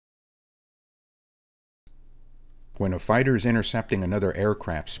When a fighter is intercepting another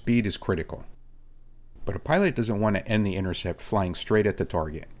aircraft, speed is critical. But a pilot doesn't want to end the intercept flying straight at the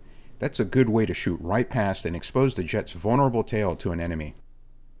target. That's a good way to shoot right past and expose the jet's vulnerable tail to an enemy.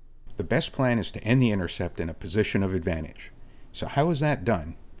 The best plan is to end the intercept in a position of advantage. So how is that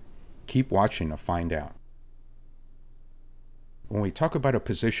done? Keep watching to find out. When we talk about a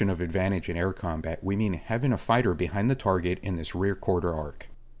position of advantage in air combat, we mean having a fighter behind the target in this rear quarter arc.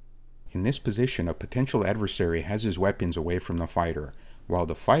 In this position, a potential adversary has his weapons away from the fighter, while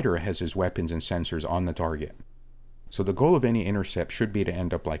the fighter has his weapons and sensors on the target. So the goal of any intercept should be to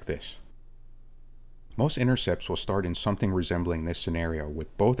end up like this. Most intercepts will start in something resembling this scenario,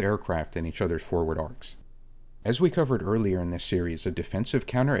 with both aircraft in each other's forward arcs. As we covered earlier in this series, a defensive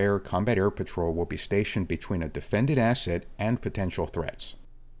counter-air combat air patrol will be stationed between a defended asset and potential threats.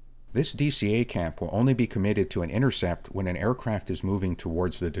 This DCA camp will only be committed to an intercept when an aircraft is moving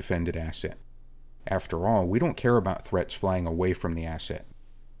towards the defended asset. After all, we don't care about threats flying away from the asset.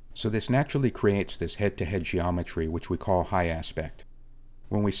 So this naturally creates this head-to-head geometry, which we call high aspect.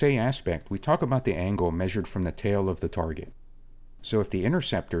 When we say aspect, we talk about the angle measured from the tail of the target. So if the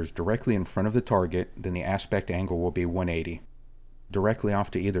interceptor is directly in front of the target, then the aspect angle will be 180. Directly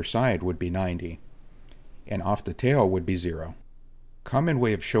off to either side would be 90. And off the tail would be 0. Common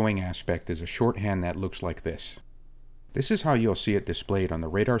way of showing aspect is a shorthand that looks like this. This is how you'll see it displayed on the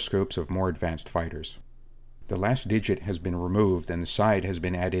radar scopes of more advanced fighters. The last digit has been removed and the side has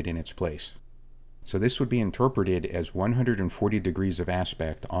been added in its place. So this would be interpreted as 140 degrees of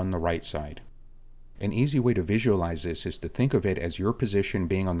aspect on the right side. An easy way to visualize this is to think of it as your position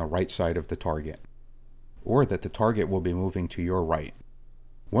being on the right side of the target, or that the target will be moving to your right.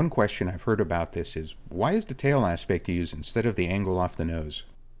 One question I've heard about this is, why is the tail aspect used instead of the angle off the nose?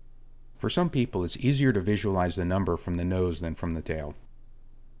 For some people, it's easier to visualize the number from the nose than from the tail.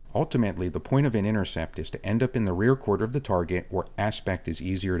 Ultimately, the point of an intercept is to end up in the rear quarter of the target where aspect is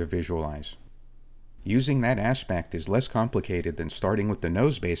easier to visualize. Using that aspect is less complicated than starting with the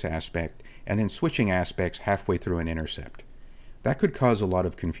nose base aspect and then switching aspects halfway through an intercept. That could cause a lot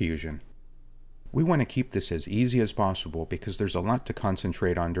of confusion. We want to keep this as easy as possible because there's a lot to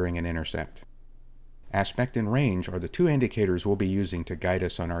concentrate on during an intercept. Aspect and range are the two indicators we'll be using to guide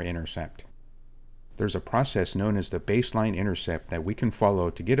us on our intercept. There's a process known as the baseline intercept that we can follow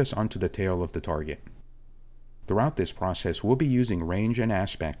to get us onto the tail of the target. Throughout this process, we'll be using range and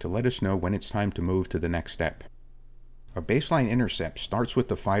aspect to let us know when it's time to move to the next step. A baseline intercept starts with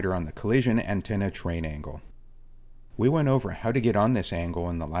the fighter on the collision antenna train angle. We went over how to get on this angle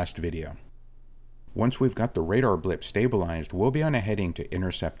in the last video. Once we've got the radar blip stabilized, we'll be on a heading to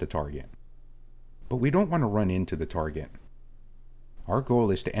intercept the target. But we don't want to run into the target. Our goal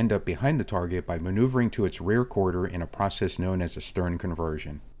is to end up behind the target by maneuvering to its rear quarter in a process known as a stern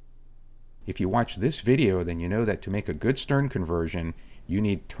conversion. If you watch this video, then you know that to make a good stern conversion, you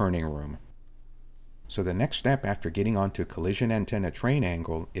need turning room. So the next step after getting onto collision antenna train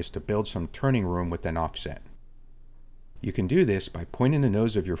angle is to build some turning room with an offset. You can do this by pointing the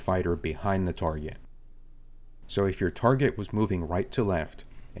nose of your fighter behind the target. So if your target was moving right to left,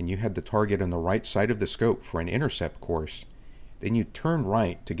 and you had the target on the right side of the scope for an intercept course, then you turn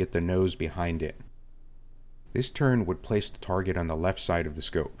right to get the nose behind it. This turn would place the target on the left side of the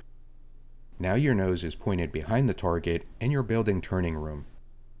scope. Now your nose is pointed behind the target and you're building turning room.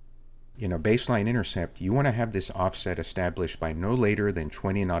 In a baseline intercept, you want to have this offset established by no later than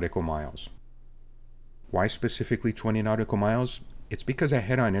 20 nautical miles. Why specifically 20 nautical miles? It's because a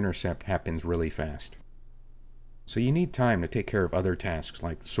head-on intercept happens really fast. So you need time to take care of other tasks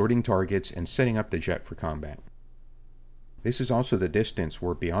like sorting targets and setting up the jet for combat. This is also the distance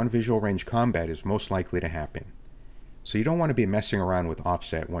where beyond visual range combat is most likely to happen. So you don't want to be messing around with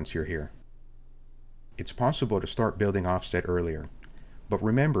offset once you're here. It's possible to start building offset earlier, but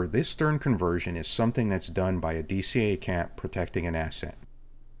remember this stern conversion is something that's done by a DCA camp protecting an asset.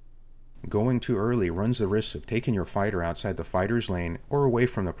 Going too early runs the risk of taking your fighter outside the fighter's lane or away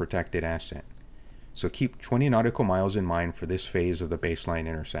from the protected asset. So keep 20 nautical miles in mind for this phase of the baseline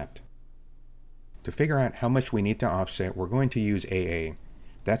intercept. To figure out how much we need to offset, we're going to use AA.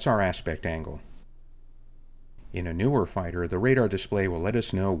 That's our aspect angle. In a newer fighter, the radar display will let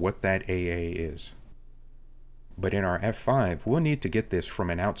us know what that AA is. But in our F5, we'll need to get this from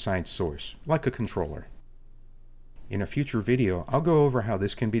an outside source, like a controller. In a future video, I'll go over how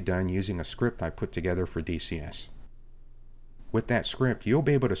this can be done using a script I put together for DCS. With that script, you'll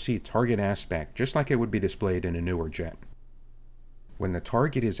be able to see target aspect just like it would be displayed in a newer jet. When the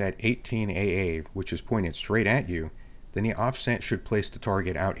target is at 18 AA, which is pointed straight at you, then the offset should place the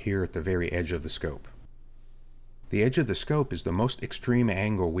target out here at the very edge of the scope. The edge of the scope is the most extreme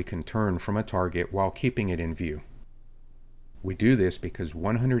angle we can turn from a target while keeping it in view. We do this because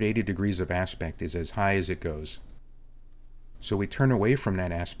 180 degrees of aspect is as high as it goes. So we turn away from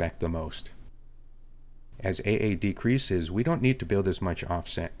that aspect the most. As AA decreases, we don't need to build as much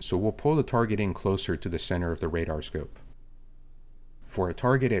offset, so we'll pull the target in closer to the center of the radar scope. For a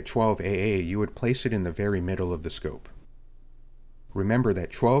target at 12 AA, you would place it in the very middle of the scope. Remember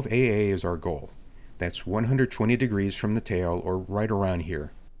that 12 AA is our goal. That's 120 degrees from the tail, or right around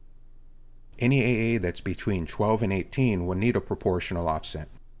here. Any AA that's between 12 and 18 will need a proportional offset.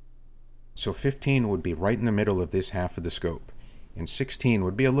 So 15 would be right in the middle of this half of the scope, and 16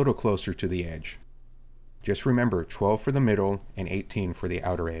 would be a little closer to the edge. Just remember 12 for the middle and 18 for the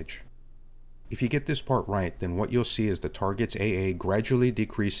outer edge. If you get this part right, then what you'll see is the target's AA gradually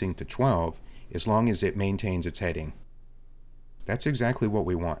decreasing to 12 as long as it maintains its heading. That's exactly what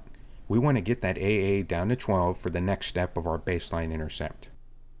we want. We want to get that AA down to 12 for the next step of our baseline intercept.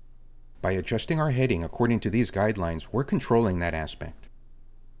 By adjusting our heading according to these guidelines, we're controlling that aspect.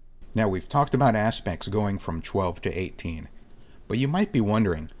 Now we've talked about aspects going from 12 to 18, but you might be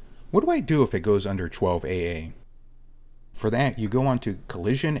wondering, what do I do if it goes under 12 AA? For that, you go onto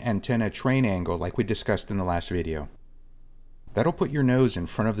collision antenna train angle like we discussed in the last video. That'll put your nose in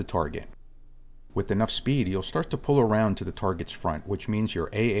front of the target. With enough speed, you'll start to pull around to the target's front, which means your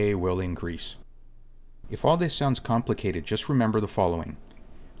AA will increase. If all this sounds complicated, just remember the following.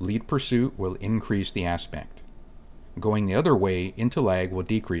 Lead pursuit will increase the aspect. Going the other way into lag will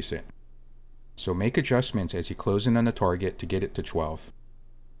decrease it. So make adjustments as you close in on the target to get it to 12.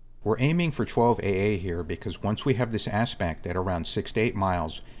 We're aiming for 12 AA here because once we have this aspect at around 6 to 8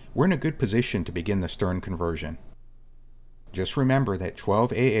 miles, we're in a good position to begin the stern conversion. Just remember that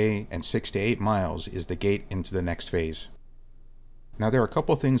 12 AA and 6 to 8 miles is the gate into the next phase. Now there are a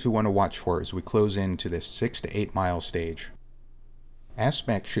couple things we want to watch for as we close into this 6 to 8 mile stage.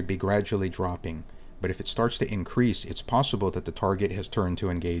 Aspect should be gradually dropping, but if it starts to increase, it's possible that the target has turned to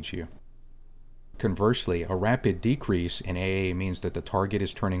engage you. Conversely, a rapid decrease in AA means that the target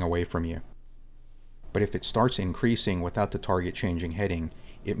is turning away from you. But if it starts increasing without the target changing heading,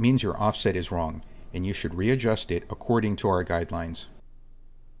 it means your offset is wrong, and you should readjust it according to our guidelines.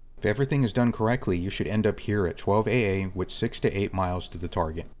 If everything is done correctly, you should end up here at 12 AA with 6 to 8 miles to the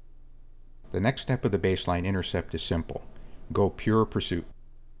target. The next step of the baseline intercept is simple. Go pure pursuit.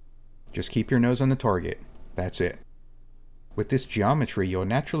 Just keep your nose on the target. That's it. With this geometry, you'll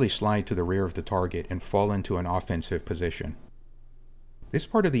naturally slide to the rear of the target and fall into an offensive position. This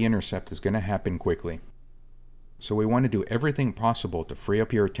part of the intercept is going to happen quickly. So we want to do everything possible to free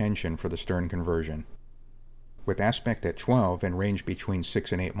up your attention for the stern conversion. With aspect at 12 and range between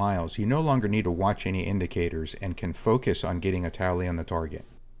 6 and 8 miles, you no longer need to watch any indicators and can focus on getting a tally on the target.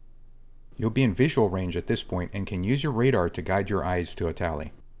 You'll be in visual range at this point and can use your radar to guide your eyes to a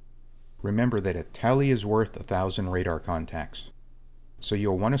tally. Remember that a tally is worth 1,000 radar contacts. So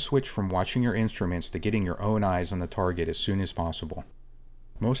you'll want to switch from watching your instruments to getting your own eyes on the target as soon as possible.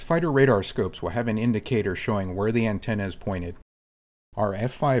 Most fighter radar scopes will have an indicator showing where the antenna is pointed. Our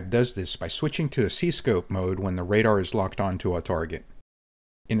F5 does this by switching to a C-scope mode when the radar is locked onto a target.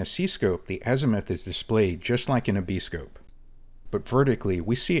 In a C-scope, the azimuth is displayed just like in a B-scope. But vertically,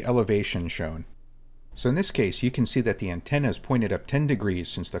 we see elevation shown. So in this case, you can see that the antenna is pointed up 10 degrees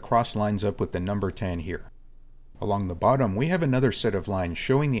since the cross lines up with the number 10 here. Along the bottom, we have another set of lines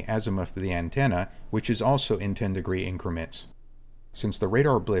showing the azimuth of the antenna, which is also in 10-degree increments. Since the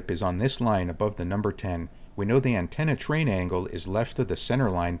radar blip is on this line above the number 10, we know the antenna train angle is left of the center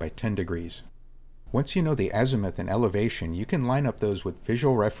line by 10 degrees. Once you know the azimuth and elevation, you can line up those with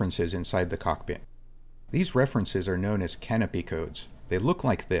visual references inside the cockpit. These references are known as canopy codes. They look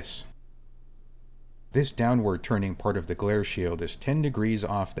like this. This downward turning part of the glare shield is 10 degrees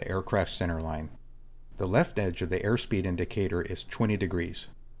off the aircraft center line. The left edge of the airspeed indicator is 20 degrees,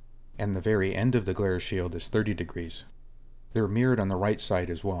 and the very end of the glare shield is 30 degrees. They're mirrored on the right side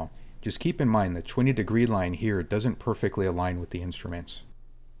as well. Just keep in mind the 20-degree line here doesn't perfectly align with the instruments.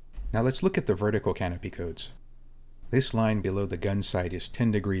 Now let's look at the vertical canopy codes. This line below the gun sight is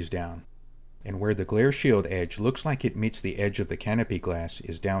 10 degrees down, and where the glare shield edge looks like it meets the edge of the canopy glass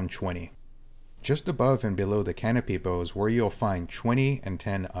is down 20. Just above and below the canopy bow is where you'll find 20 and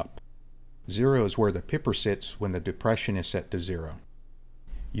 10 up. 0 is where the pipper sits when the depression is set to 0.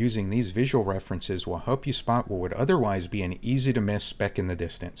 Using these visual references will help you spot what would otherwise be an easy-to-miss speck in the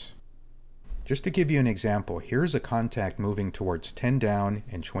distance. Just to give you an example, here's a contact moving towards 10 down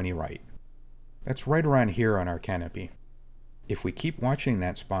and 20 right. That's right around here on our canopy. If we keep watching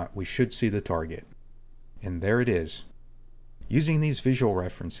that spot, we should see the target. And there it is. Using these visual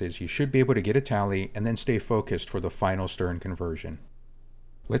references, you should be able to get a tally and then stay focused for the final stern conversion.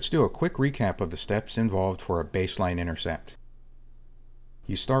 Let's do a quick recap of the steps involved for a baseline intercept.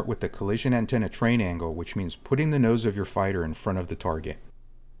 You start with the collision antenna train angle, which means putting the nose of your fighter in front of the target.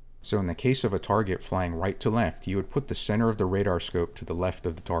 So in the case of a target flying right to left, you would put the center of the radar scope to the left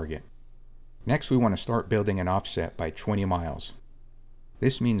of the target. Next, we want to start building an offset by 20 miles.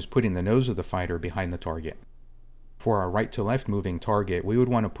 This means putting the nose of the fighter behind the target. For our right to left moving target, we would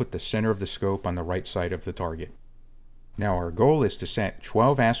want to put the center of the scope on the right side of the target. Now our goal is to set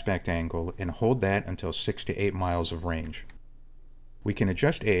 12 aspect angle and hold that until 6 to 8 miles of range. We can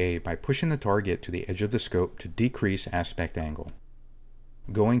adjust AA by pushing the target to the edge of the scope to decrease aspect angle.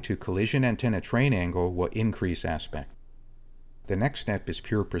 Going to collision antenna train angle will increase aspect. The next step is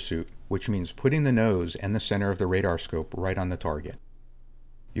pure pursuit, which means putting the nose and the center of the radar scope right on the target.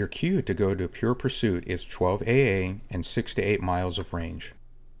 Your cue to go to pure pursuit is 12 AA and 6 to 8 miles of range.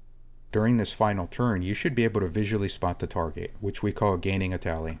 During this final turn, you should be able to visually spot the target, which we call gaining a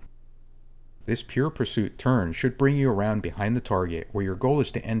tally. This pure pursuit turn should bring you around behind the target, where your goal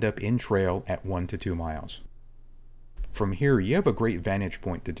is to end up in trail at 1 to 2 miles. From here, you have a great vantage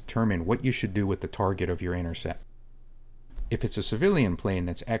point to determine what you should do with the target of your intercept. If it's a civilian plane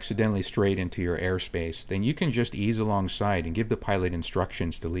that's accidentally strayed into your airspace, then you can just ease alongside and give the pilot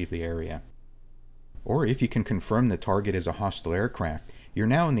instructions to leave the area. Or if you can confirm the target is a hostile aircraft, you're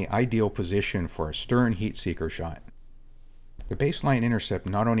now in the ideal position for a stern heat seeker shot. The baseline intercept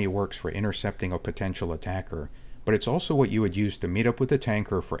not only works for intercepting a potential attacker, but it's also what you would use to meet up with a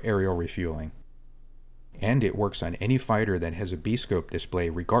tanker for aerial refueling. And it works on any fighter that has a B-scope display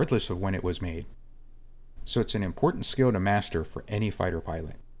regardless of when it was made. So it's an important skill to master for any fighter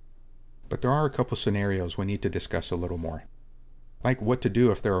pilot. But there are a couple scenarios we need to discuss a little more. Like what to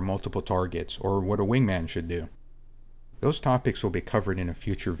do if there are multiple targets, or what a wingman should do. Those topics will be covered in a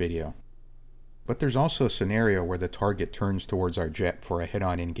future video. But there's also a scenario where the target turns towards our jet for a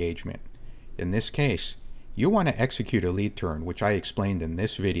head-on engagement. In this case, you'll want to execute a lead turn, which I explained in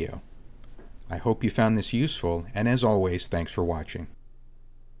this video. I hope you found this useful, and as always, thanks for watching.